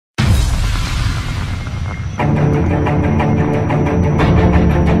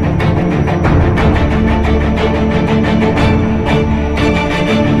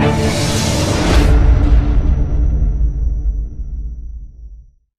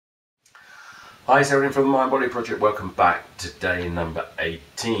Hi, it's Aaron from the Mind Body Project. Welcome back to day number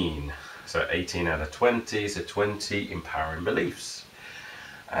 18. So 18 out of 20, so 20 empowering beliefs.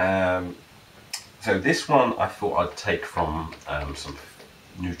 So this one I thought I'd take from some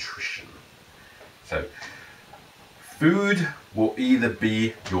nutrition. So food will either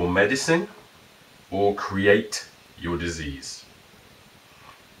be your medicine or create your disease.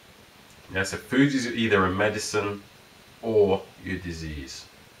 Yeah, so food is either a medicine or your disease.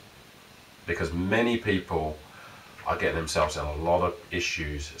 Because many people are getting themselves in a lot of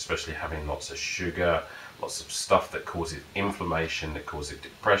issues, especially having lots of sugar, lots of stuff that causes inflammation, that causes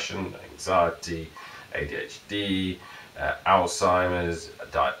depression, anxiety, ADHD, Alzheimer's,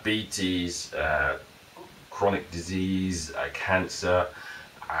 diabetes, chronic disease, cancer,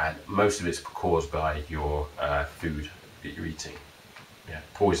 and most of it's caused by your food that you're eating. Yeah,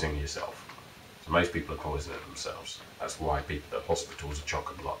 poisoning yourself. So most people are poisoning themselves. That's why people at hospitals are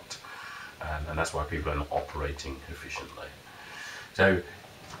chock-a-blocked. And that's why people are not operating efficiently. So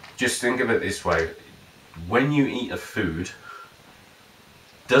just think of it this way: when you eat a food,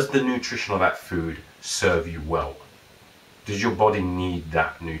 does the nutrition of that food serve you well? Does your body need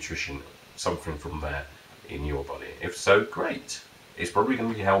that nutrition, something from there in your body? If so, great. It's probably going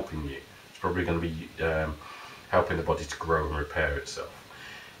to be helping you. It's probably going to be helping the body to grow and repair itself.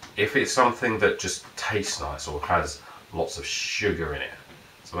 If it's something that just tastes nice or has lots of sugar in it,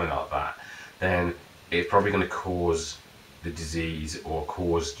 something like that, then it's probably going to cause the disease or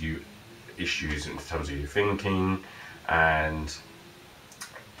cause you issues in terms of your thinking, and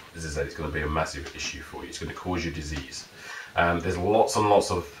as I said, it's going to be a massive issue for you. It's going to cause you disease. There's lots and lots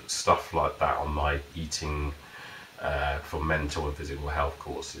of stuff like that on my eating for mental and physical health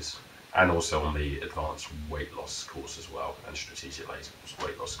courses, and also on the advanced weight loss course as well, and strategic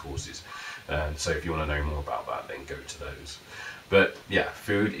weight loss courses. So if you want to know more about that, then go to those. But yeah,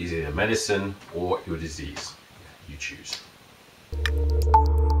 food is either medicine or your disease. You choose.